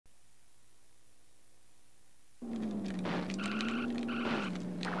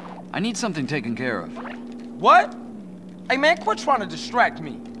I need something taken care of. What? Hey man, quit trying to distract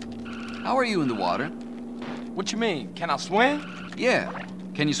me. How are you in the water? What you mean? Can I swim? Yeah.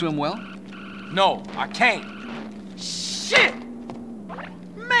 Can you swim well? No, I can't. Shit!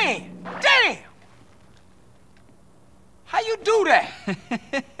 Man, damn! How you do that?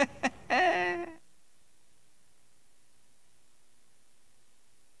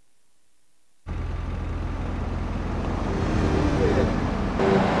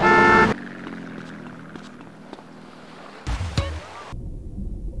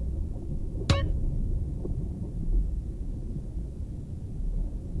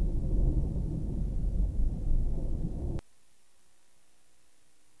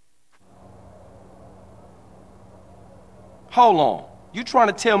 Hold on. You trying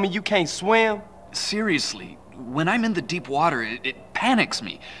to tell me you can't swim? Seriously, when I'm in the deep water, it panics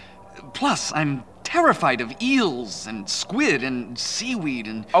me. Plus, I'm terrified of eels and squid and seaweed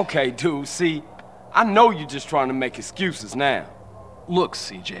and... Okay, dude, see, I know you're just trying to make excuses now. Look,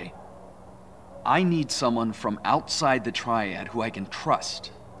 CJ, I need someone from outside the Triad who I can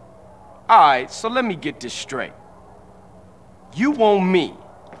trust. Alright, so let me get this straight. You want me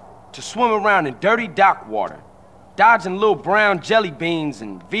to swim around in dirty dock water, dodging little brown jelly beans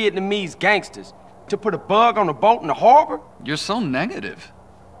and Vietnamese gangsters to put a bug on a boat in the harbor? You're so negative.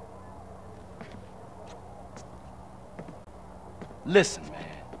 Listen, man.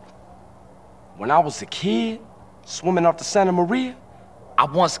 When I was a kid, swimming off the Santa Maria, I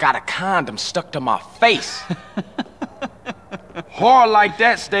once got a condom stuck to my face. Horror like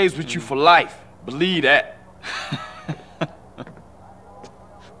that stays with you for life. Believe that.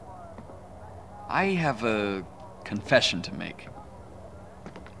 I have a confession to make.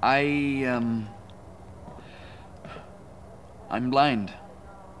 I'm blind.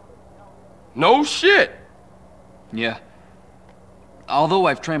 No shit. Yeah. Although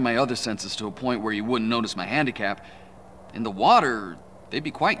I've trained my other senses to a point where you wouldn't notice my handicap, in the water, they'd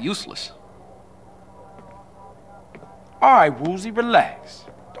be quite useless. All right, Woozy, relax.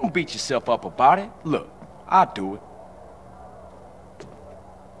 Don't beat yourself up about it. Look, I'll do it.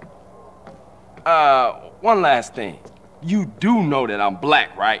 One last thing. You do know that I'm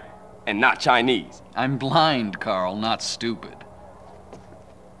black, right? And not Chinese. I'm blind, Carl, not stupid.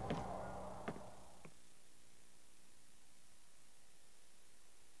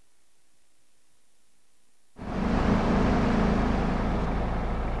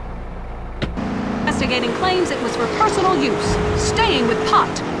 Investigating claims it was for personal use. Staying with pot.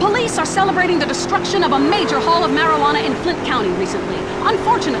 Police are celebrating the destruction of a major haul of marijuana in Flint County recently.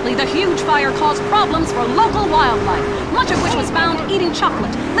 Unfortunately, the huge fire caused problems for local wildlife, much of which was found eating chocolate,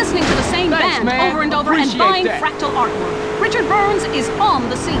 listening to the same band man. over and over, and Appreciate buying that. fractal artwork. Richard Burns is on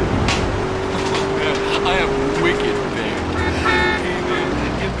the scene. I am wicked, babe.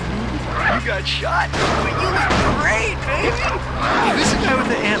 You got shot, but you look great, baby. Hey, this is the guy with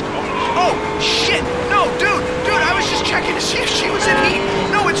the amp. Oh, shit! No, dude, I was just checking to see if she was in heat.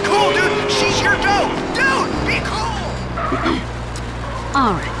 No, it's cool, dude. She's your dope. Dude, be cool.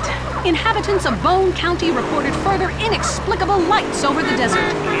 All right. Inhabitants of Bone County reported further inexplicable lights over the desert.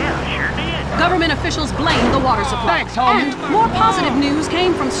 Yeah, sure did. Government officials blamed the water supply. Thanks, homie. And more positive news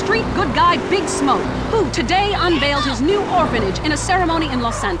came from street good guy Big Smoke, who today unveiled his new orphanage in a ceremony in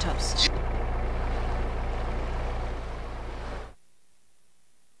Los Santos.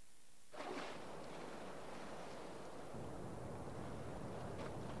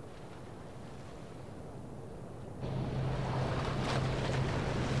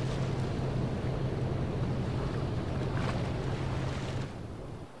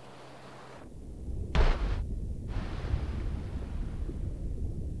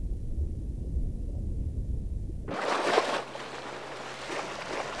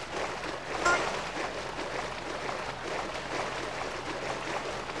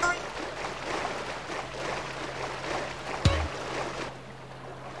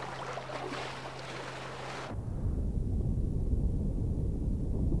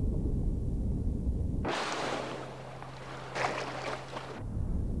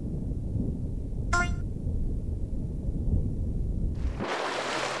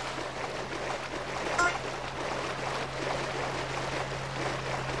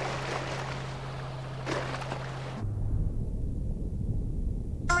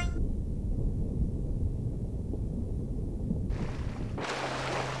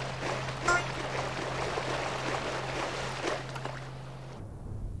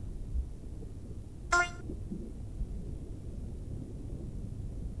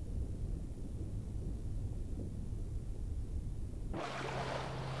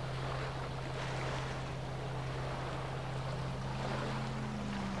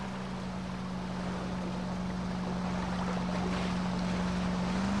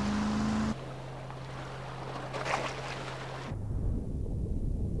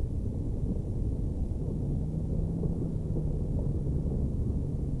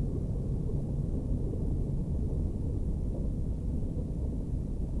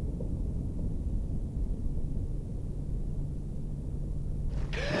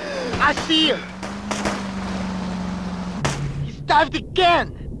 I see him! He's dived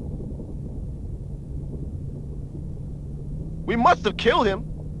again! We must have killed him.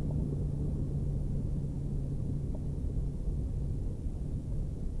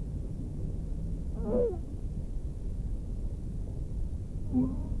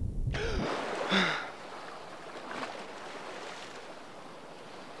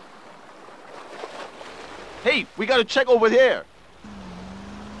 Hey, we gotta check over there.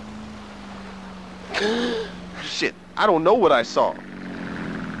 Shit, I don't know what I saw.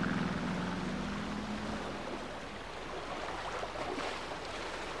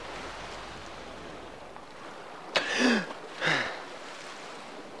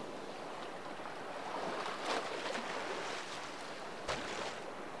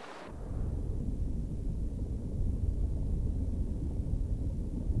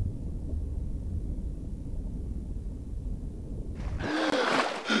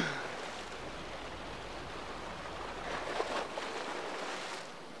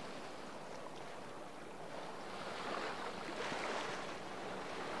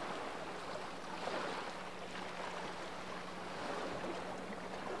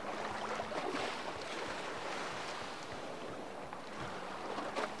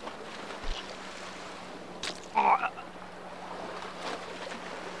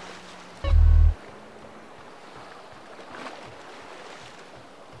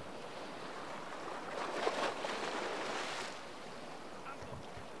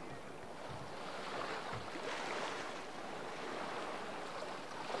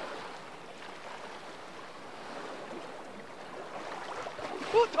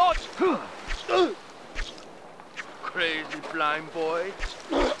 Who taught you? Crazy blind boy.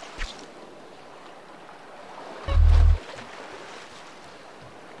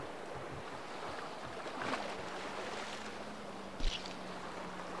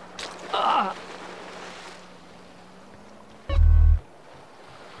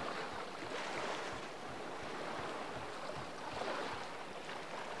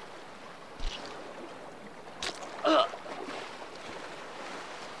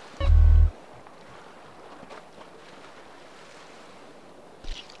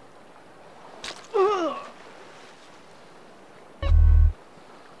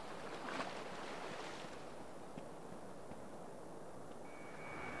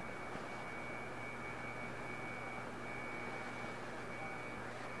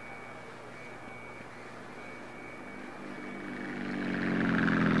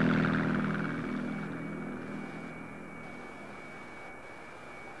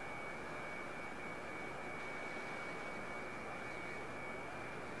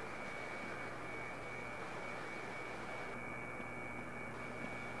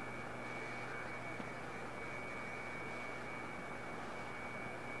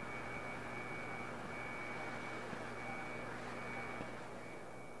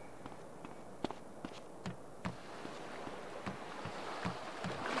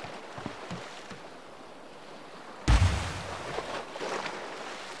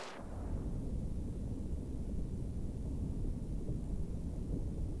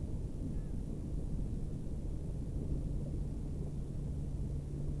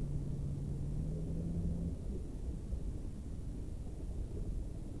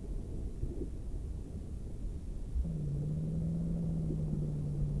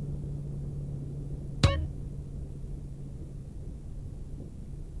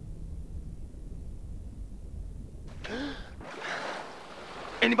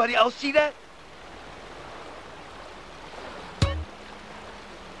 Anybody else see that?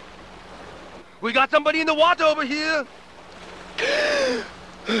 We got somebody in the water over here.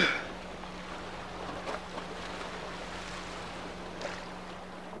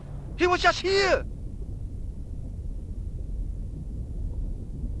 He was just here.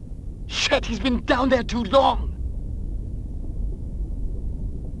 Shit, he's been down there too long.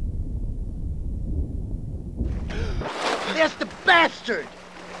 There's the bastard!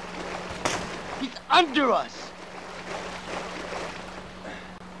 He's under us!